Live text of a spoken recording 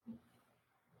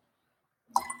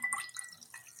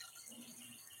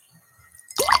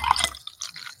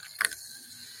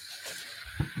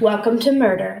Welcome to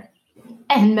Murder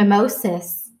and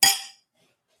Mimosas.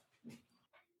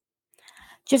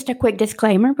 Just a quick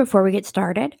disclaimer before we get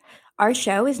started. Our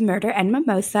show is Murder and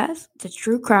Mimosas. It's a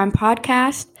true crime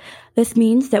podcast. This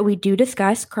means that we do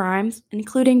discuss crimes,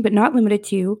 including but not limited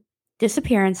to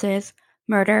disappearances,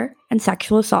 murder, and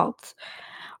sexual assaults.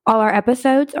 All our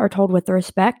episodes are told with the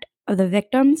respect of the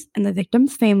victims and the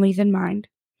victims' families in mind.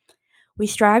 We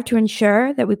strive to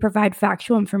ensure that we provide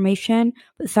factual information,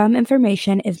 but some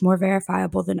information is more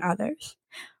verifiable than others.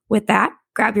 With that,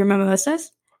 grab your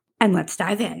mimosas and let's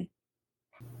dive in.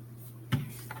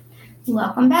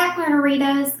 Welcome back,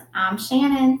 Murderitas. I'm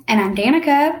Shannon. And I'm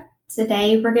Danica.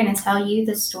 Today we're going to tell you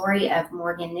the story of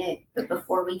Morgan Nick. But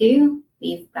before we do,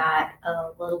 we've got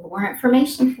a little more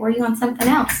information for you on something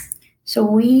else. So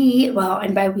I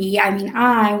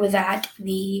was at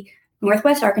the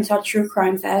Northwest Arkansas True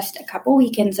Crime Fest a couple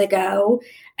weekends ago,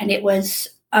 and it was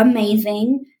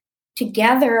amazing.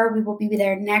 Together, we will be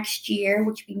there next year,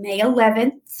 which will be May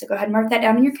 11th. So go ahead and mark that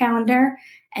down on your calendar,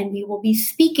 and we will be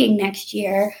speaking next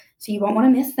year, so you won't want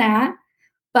to miss that.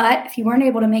 But if you weren't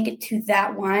able to make it to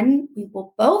that one, we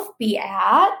will both be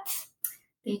at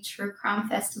the True Crime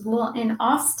Festival in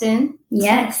Austin,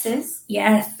 Texas.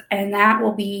 Yes, and that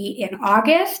will be in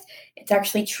August. It's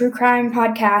actually True Crime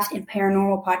Podcast and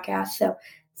Paranormal Podcast. So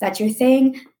if that's your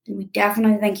thing, then we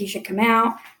definitely think you should come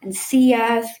out and see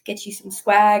us, get you some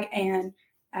swag, and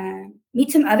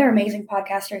meet some other amazing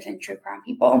podcasters and true crime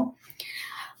people.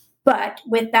 But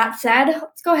with that said,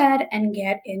 let's go ahead and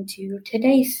get into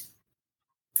today's.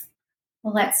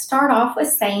 Well, let's start off with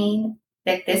saying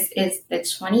that this is the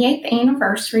 28th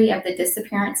anniversary of the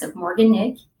disappearance of Morgan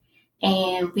Nick,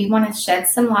 and we want to shed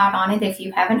some light on it if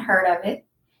you haven't heard of it.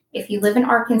 If you live in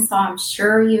Arkansas, I'm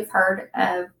sure you've heard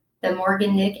of the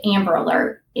Morgan Nick Amber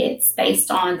Alert. It's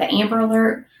based on the Amber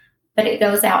Alert, but it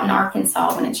goes out in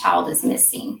Arkansas when a child is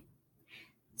missing.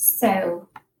 So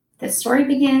the story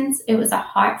begins, it was a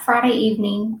hot Friday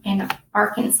evening in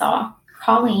Arkansas.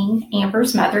 Colleen,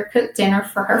 Amber's mother, cooked dinner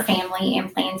for her family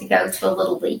and planned to go to a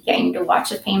Little League game to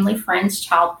watch a family friend's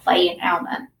child play in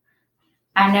Alma.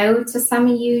 I know to some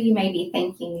of you may be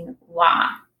thinking,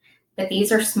 why? But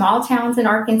these are small towns in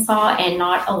Arkansas and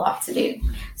not a lot to do.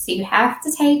 So you have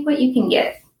to take what you can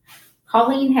get.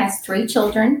 Colleen has 3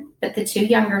 children, but the 2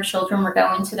 younger children were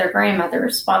going to their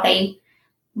grandmother's while they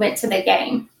went to the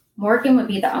game. Morgan would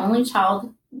be the only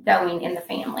child going in the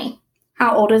family.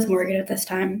 How old is Morgan at this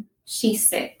time? She's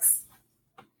 6.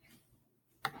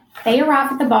 They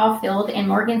arrive at the ball field, and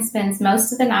Morgan spends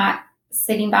most of the night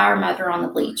sitting by her mother on the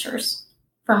bleachers.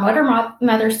 From what her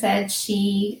mother said,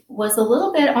 she was a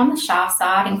little bit on the shy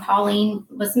side, and Colleen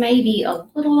was maybe a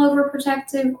little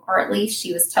overprotective, or at least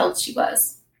she was told she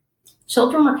was.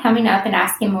 Children were coming up and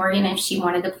asking Morgan if she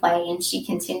wanted to play, and she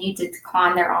continued to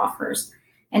decline their offers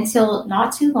until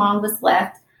not too long was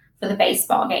left for the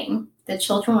baseball game. The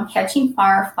children were catching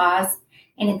fireflies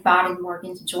and invited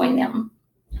Morgan to join them.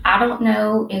 I don't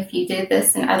know if you did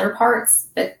this in other parts,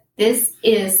 but this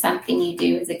is something you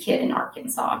do as a kid in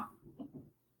Arkansas.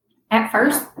 At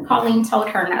first, Colleen told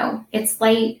her no. It's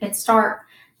late, it's dark,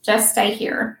 just stay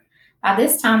here. By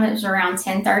this time, it was around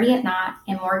 10:30 at night,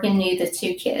 and Morgan knew the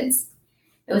 2 kids.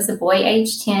 It was a boy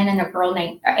aged 10 and a girl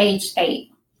aged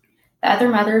 8. The other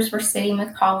mothers were sitting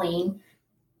with Colleen,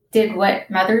 did what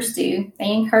mothers do.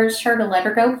 They encouraged her to let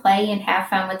her go play and have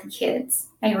fun with the kids.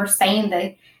 They were saying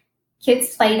the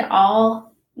kids played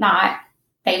all night.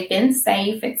 They've been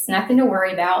safe. It's nothing to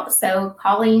worry about. So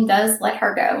Colleen does let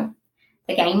her go.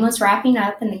 The game was wrapping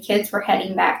up and the kids were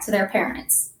heading back to their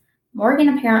parents. Morgan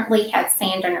apparently had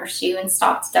sand in her shoe and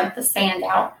stopped to dump the sand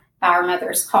out by her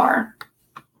mother's car.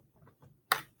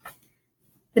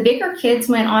 The bigger kids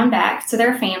went on back to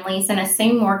their families and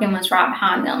assumed Morgan was right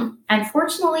behind them.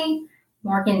 Unfortunately,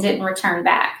 Morgan didn't return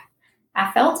back.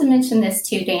 I failed to mention this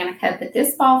to Danica, but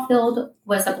this ball field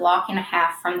was a block and a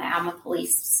half from the Alma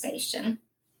police station.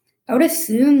 I would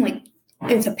assume,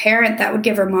 as a parent, that would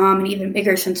give her mom an even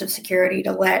bigger sense of security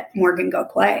to let Morgan go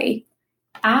play.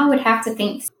 I would have to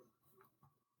think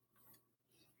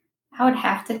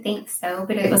so,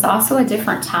 but it was also a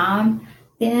different time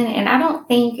then, and I don't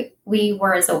think we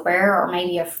were as aware or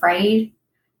maybe afraid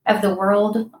of the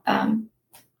world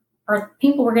or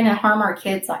people were going to harm our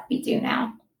kids like we do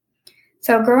now.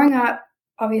 So growing up,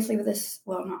 obviously with this,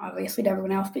 well, not obviously to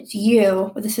everyone else, but to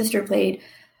you, with a sister played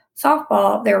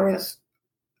softball, there was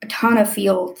a ton of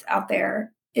fields out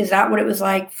there. Is that what it was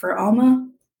like for Alma?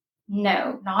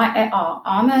 No, not at all.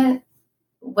 Alma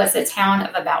was a town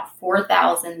of about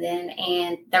 4,000 then,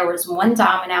 and there was one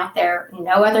diamond out there,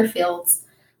 no other fields,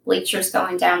 bleachers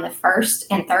going down the first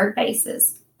and third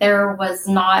bases. There was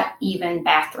not even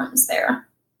bathrooms there.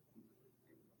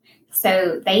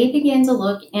 So they begin to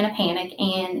look in a panic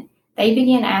and they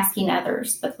begin asking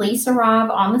others. The police arrive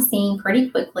on the scene pretty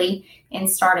quickly and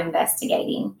start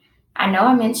investigating. I know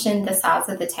I mentioned the size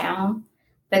of the town,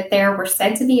 but there were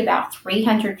said to be about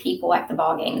 300 people at the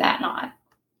ball game that night.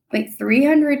 Like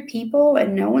 300 people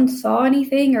and no one saw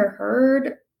anything or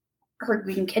heard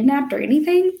being kidnapped or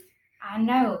anything? I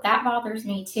know, that bothers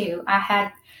me too. I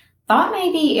had thought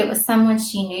maybe it was someone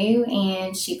she knew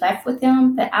and she left with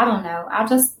them, but I don't know. I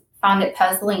just find it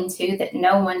puzzling too that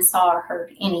no one saw or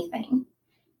heard anything.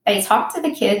 They talked to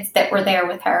the kids that were there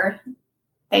with her.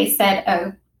 They said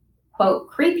a, quote,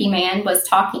 creepy man was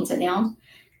talking to them.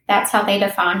 That's how they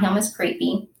define him, as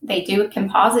creepy. They do a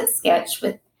composite sketch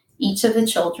with each of the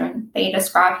children. They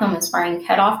describe him as wearing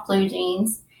cut-off blue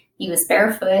jeans. He was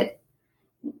barefoot,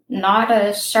 not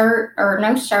a shirt or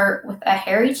no shirt, with a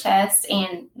hairy chest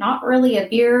and not really a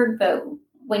beard, but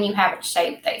when you have it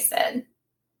shaved, they said.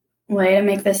 Way to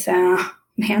make this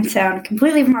man sound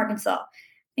completely from Arkansas. I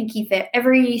think he fit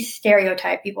every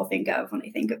stereotype people think of when they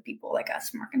think of people like us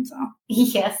from Arkansas.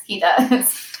 Yes, he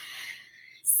does.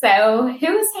 So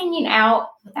who was hanging out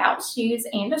without shoes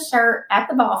and a shirt at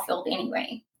the ball field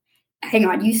anyway? Hang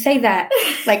on, you say that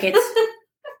like it's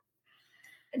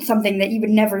something that you would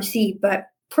never see, but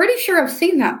pretty sure I've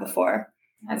seen that before.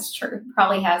 That's true.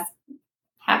 Probably has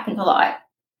happened a lot.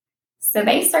 So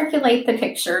they circulate the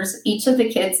pictures each of the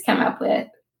kids come up with.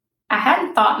 I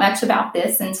hadn't thought much about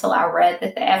this until I read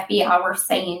that the FBI were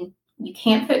saying you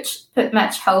can't put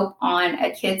much hope on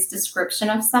a kid's description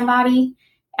of somebody.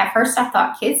 At first I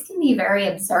thought kids can be very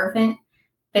observant,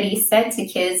 but he said to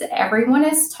kids, everyone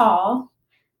is tall,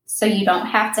 so you don't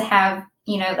have to have,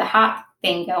 the height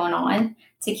thing going on.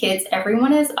 To kids,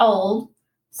 everyone is old,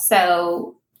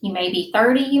 so you may be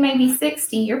 30, you may be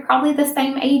 60, you're probably the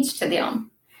same age to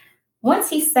them. Once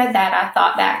he said that, I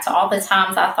thought back to all the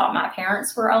times I thought my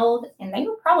parents were old, and they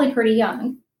were probably pretty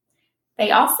young.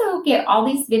 They also get all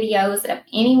these videos of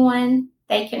anyone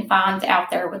they can find out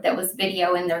there that was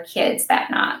videoing their kids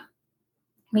that night.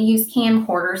 We used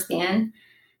camcorders then,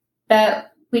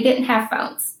 but we didn't have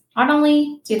phones. Not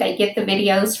only do they get the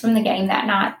videos from the game that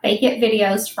night, they get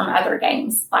videos from other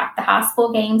games, like the high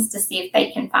school games, to see if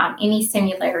they can find any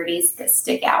similarities that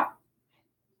stick out.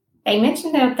 They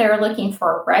mentioned that they're looking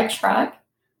for a red truck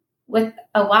with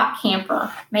a white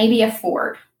camper, maybe a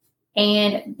Ford.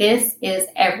 And this is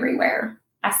everywhere.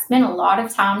 I spent a lot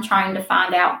of time trying to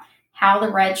find out how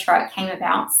the red truck came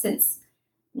about, since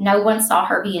no one saw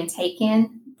her being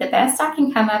taken. The best I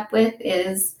can come up with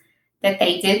is that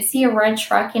they did see a red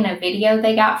truck in a video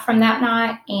they got from that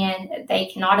night, and they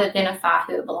cannot identify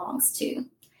who it belongs to.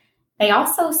 They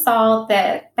also saw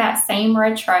that same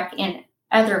red truck in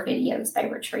other videos they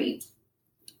retrieved.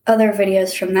 Other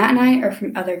videos from that night or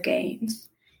from other games?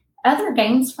 Other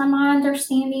games, from my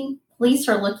understanding. Police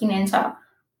are looking into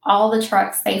all the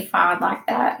trucks they find like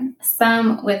that.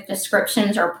 Some with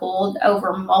descriptions are pulled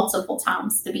over multiple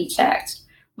times to be checked.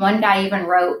 One guy even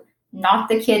wrote, "Not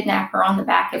the kidnapper," on the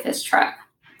back of his truck,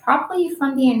 probably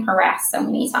from being harassed so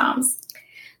many times.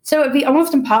 So it'd be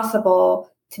almost impossible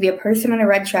to be a person in a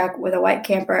red truck with a white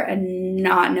camper and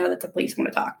not know that the police want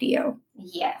to talk to you.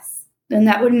 Yes. Then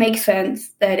that would make sense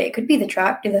that it could be the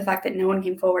truck, due to the fact that no one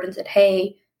came forward and said,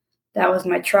 "Hey, that was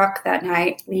my truck that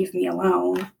night, leave me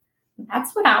alone."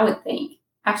 That's what I would think.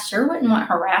 I sure wouldn't want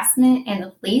harassment, and the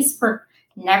police were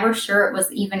never sure it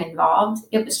was even involved.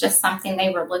 It was just something they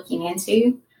were looking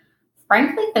into.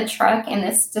 Frankly, the truck and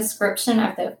this description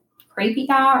of the creepy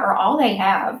guy are all they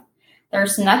have.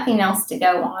 There's nothing else to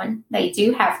go on. They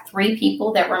do have 3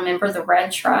 people that remember the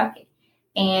red truck,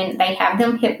 and they have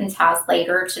them hypnotized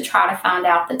later to try to find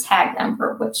out the tag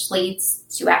number, which leads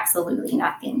to absolutely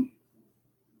nothing.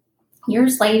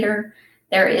 Years later,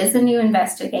 there is a new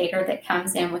investigator that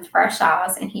comes in with fresh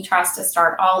eyes, and he tries to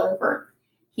start all over.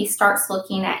 He starts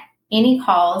looking at any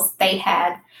calls they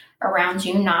had around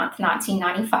June 9th,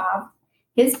 1995.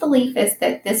 His belief is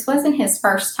that this wasn't his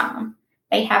first time.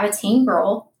 They have a teen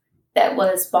girl that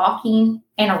was walking,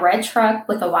 and a red truck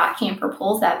with a white camper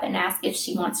pulls up and asks if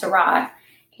she wants a ride.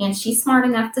 And she's smart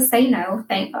enough to say no,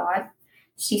 thank God.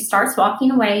 She starts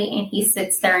walking away, and he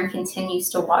sits there and continues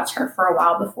to watch her for a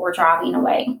while before driving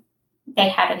away. They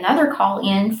had another call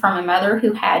in from a mother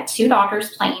who had 2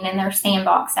 daughters playing in their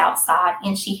sandbox outside,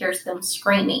 and she hears them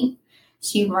screaming.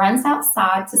 She runs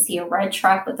outside to see a red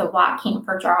truck with a white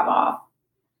camper drive off.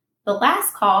 The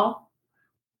last call.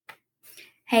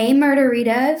 Hey,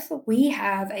 Murderitas, we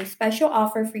have a special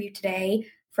offer for you today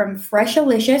from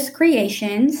Freshalicious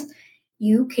Creations.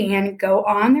 You can go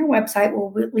on their website,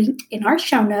 we'll link in our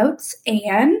show notes,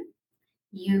 and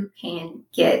you can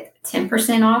get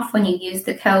 10% off when you use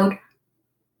the code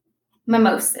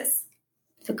mimosas.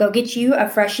 So go get you a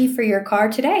freshie for your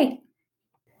car today.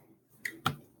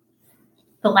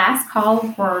 The last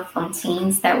call were from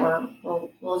teens that were,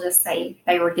 we'll just say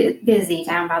they were busy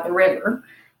down by the river.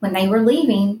 When they were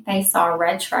leaving, they saw a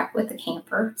red truck with a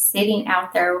camper sitting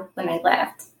out there when they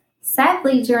left.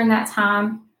 Sadly, during that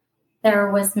time,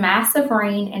 there was massive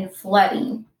rain and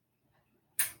flooding.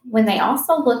 When they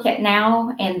also look at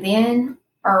now and then,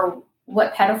 or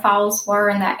what pedophiles were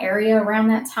in that area around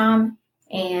that time,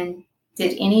 and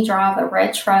did any drive a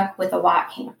red truck with a white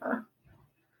camper?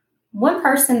 One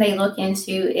person they look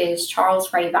into is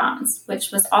Charles Ray Vines,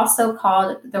 which was also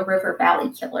called the River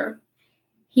Valley Killer.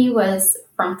 He was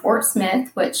from Fort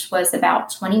Smith, which was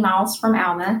about 20 miles from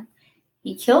Alma.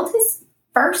 He killed his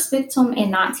first victim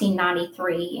in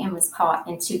 1993 and was caught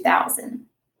in 2000.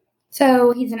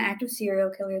 So he's an active serial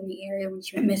killer in the area when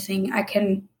she went missing. I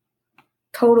can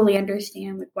totally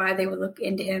understand why they would look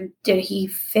into him. Did he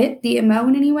fit the MO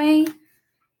in any way?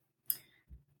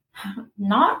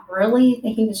 Not really.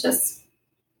 He was just,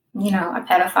 a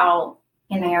pedophile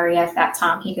in the area at that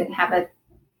time. He didn't have a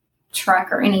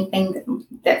truck or anything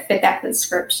that fit that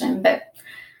description. But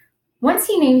once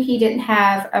he knew he didn't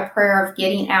have a prayer of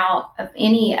getting out of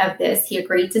any of this, he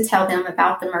agreed to tell them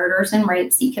about the murders and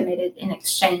rapes he committed. In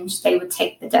exchange, they would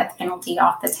take the death penalty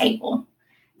off the table.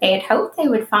 They had hoped they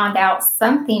would find out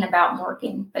something about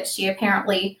Morgan, but she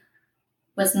apparently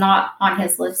was not on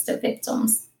his list of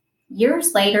victims.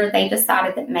 Years later, they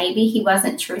decided that maybe he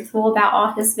wasn't truthful about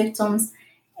all his victims,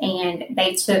 and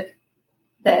they took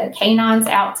the canines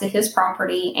out to his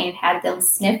property and had them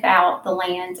sniff out the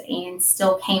land and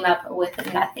still came up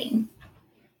with nothing.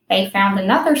 They found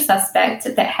another suspect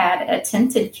that had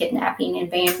attempted kidnapping in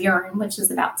Van Buren, which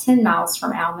is about 10 miles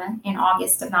from Alma, in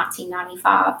August of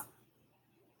 1995.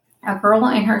 A girl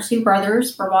and her two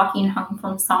brothers were walking home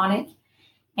from Sonic,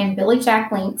 and Billy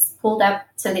Jack Links pulled up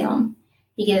to them.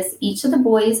 He gives each of the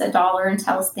boys $1 and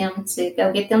tells them to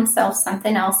go get themselves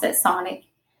something else at Sonic.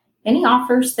 Then he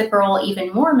offers the girl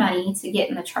even more money to get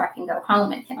in the truck and go home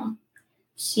with him.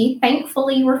 She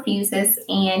thankfully refuses,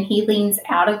 and he leans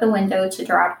out of the window to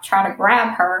try to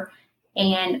grab her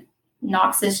and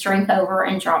knocks his drink over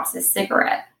and drops his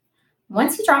cigarette.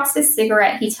 Once he drops his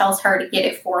cigarette, he tells her to get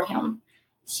it for him.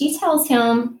 She tells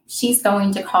him she's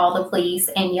going to call the police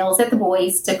and yells at the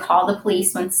boys to call the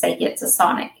police once they get to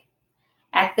Sonic.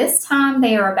 At this time,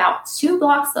 they are about 2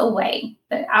 blocks away,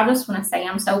 but I just want to say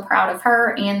I'm so proud of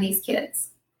her and these kids.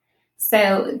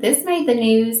 So this made the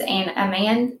news, and a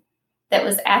man that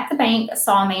was at the bank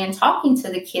saw a man talking to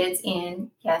the kids in,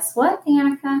 guess what,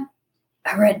 Danica?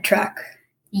 A red truck.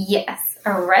 Yes,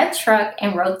 a red truck,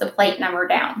 and wrote the plate number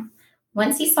down.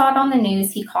 Once he saw it on the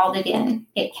news, he called it in.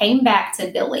 It came back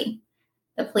to Billy.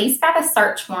 The police got a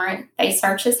search warrant. They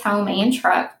searched his home and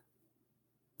truck.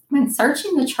 When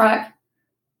searching the truck,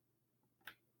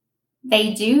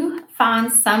 they do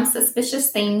find some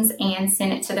suspicious things and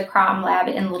send it to the crime lab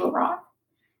in Little Rock.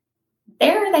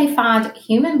 There they find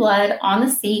human blood on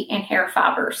the seat and hair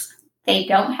fibers. They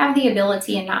don't have the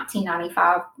ability in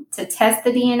 1995 to test the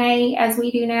DNA as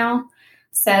we do now.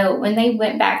 So when they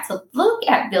went back to look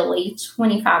at Billy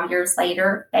 25 years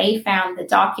later, they found the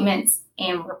documents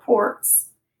and reports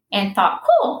and thought,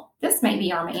 cool, this may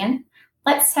be our man.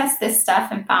 Let's test this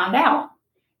stuff and find out.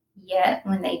 Yet,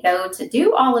 when they go to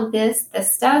do all of this, the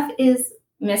stuff is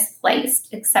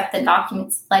misplaced, except the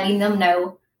documents letting them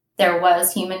know there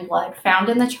was human blood found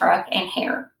in the truck and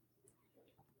hair.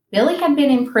 Billy had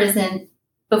been in prison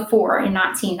before in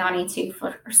 1992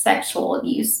 for sexual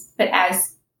abuse, but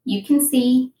as you can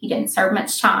see, he didn't serve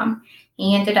much time.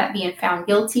 He ended up being found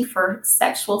guilty for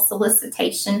sexual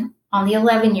solicitation on the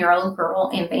 11-year-old girl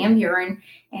in Van Buren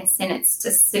and sentenced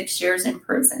to 6 years in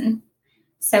prison.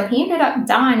 So he ended up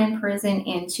dying in prison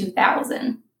in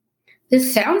 2000.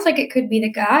 This sounds like it could be the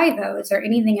guy, though. Is there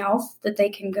anything else that they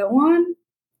can go on?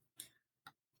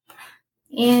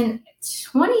 In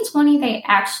 2020, they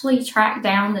actually tracked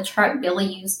down the truck Billy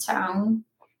used to own.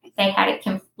 They had it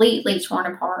completely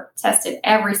torn apart, tested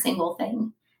every single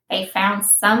thing. They found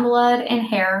some blood and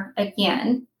hair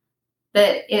again,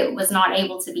 but it was not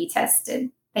able to be tested.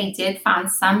 They did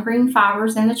find some green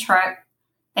fibers in the truck.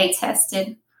 They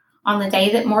tested. On the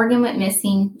day that Morgan went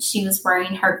missing, she was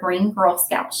wearing her green Girl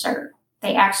Scout shirt.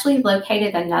 They actually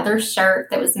located another shirt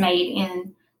that was made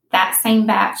in that same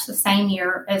batch, the same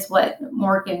year as what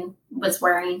Morgan was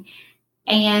wearing,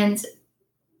 and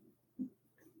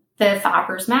the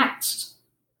fibers matched.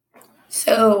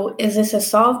 So is this a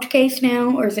solved case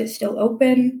now, or is it still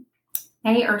open?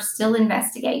 They are still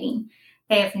investigating.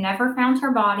 They have never found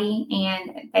her body,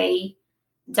 and they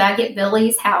dug at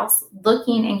Billy's house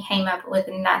looking and came up with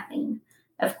nothing.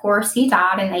 Of course, he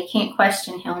died and they can't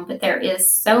question him, but there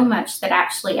is so much that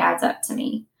actually adds up to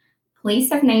me.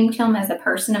 Police have named him as a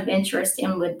person of interest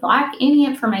and would like any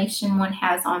information one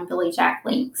has on Billy Jack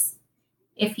Links.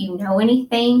 If you know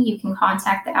anything, you can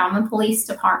contact the Alma Police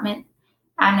Department.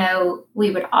 I know we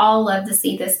would all love to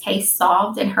see this case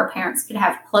solved and her parents could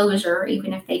have closure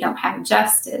even if they don't have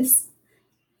justice.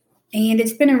 And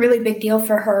it's been a really big deal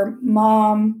for her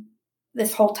mom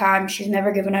this whole time. She's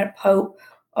never given up hope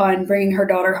on bringing her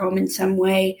daughter home in some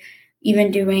way,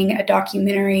 even doing a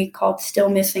documentary called Still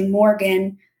Missing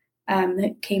Morgan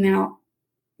that came out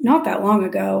not that long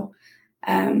ago,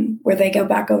 where they go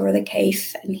back over the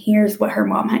case. And here's what her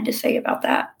mom had to say about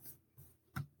that.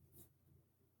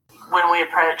 When we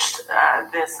approached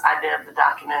this idea of the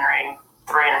documentary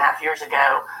 3.5 years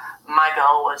ago, my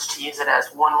goal was to use it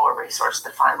as one more resource to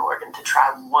find Morgan, to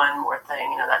try one more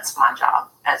thing. That's my job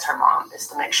as her mom, is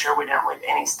to make sure we don't leave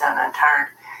any stone unturned.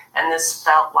 And this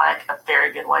felt like a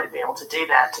very good way to be able to do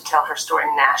that, to tell her story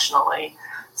nationally,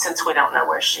 since we don't know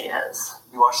where she is.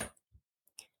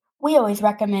 We always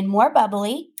recommend more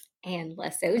bubbly and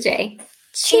less OJ.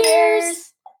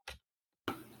 Cheers!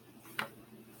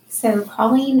 So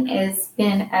Pauline has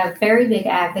been a very big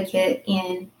advocate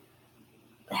in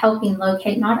helping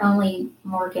locate not only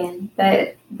Morgan,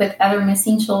 but with other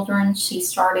missing children. She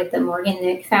started the Morgan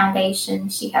Nick Foundation.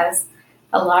 She has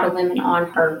a lot of women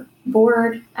on her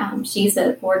board. She's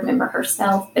a board member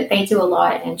herself, but they do a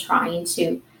lot in trying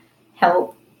to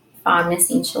help find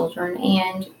missing children.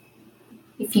 And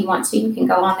if you want to, you can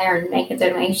go on there and make a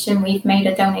donation. We've made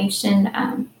a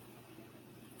donation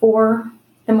for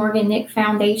the Morgan Nick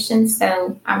Foundation,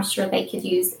 so I'm sure they could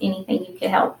use anything you could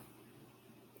help.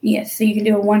 Yes, so you can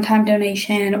do a one-time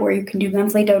donation or you can do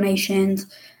monthly donations.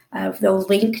 The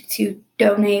link to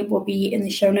donate will be in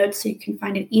the show notes so you can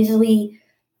find it easily.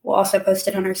 We'll also post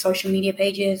it on our social media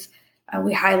pages.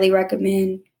 We highly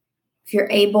recommend, if you're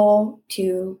able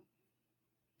to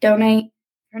donate.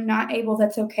 If you're not able,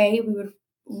 that's okay. We would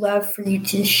love for you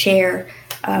to share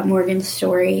Morgan's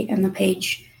story and the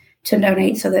page to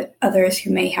donate so that others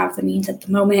who may have the means at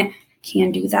the moment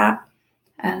can do that.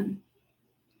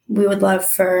 We would love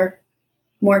for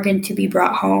Morgan to be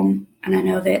brought home, and I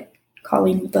know that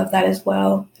Colleen would love that as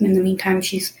well. And in the meantime,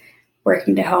 she's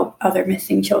working to help other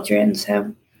missing children,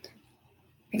 so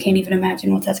I can't even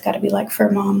imagine what that's got to be like for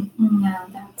a mom. No,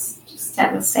 that's just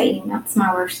devastating. That's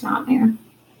my worst nightmare.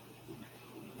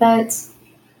 But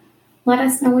let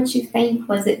us know what you think.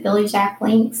 Was it Billy Jack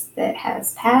Links that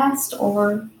has passed,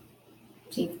 or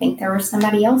do you think there was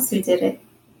somebody else who did it?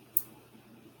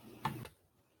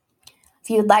 If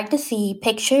you'd like to see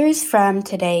pictures from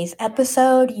today's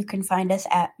episode, you can find us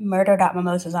at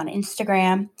murder.mimosas on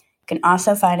Instagram. You can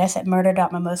also find us at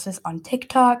murder.mimosas on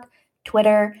TikTok,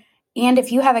 Twitter, and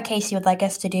if you have a case you would like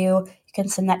us to do, you can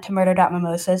send that to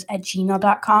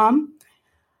murder.mimosas@gmail.com.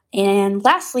 And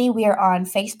lastly, we are on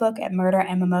Facebook at Murder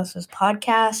and Mimosas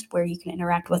Podcast, where you can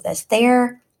interact with us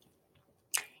there.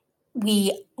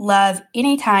 We love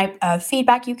any type of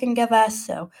feedback you can give us,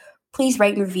 so please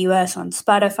rate and review us on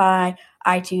Spotify,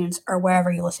 iTunes, or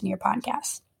wherever you listen to your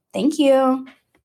podcasts. Thank you.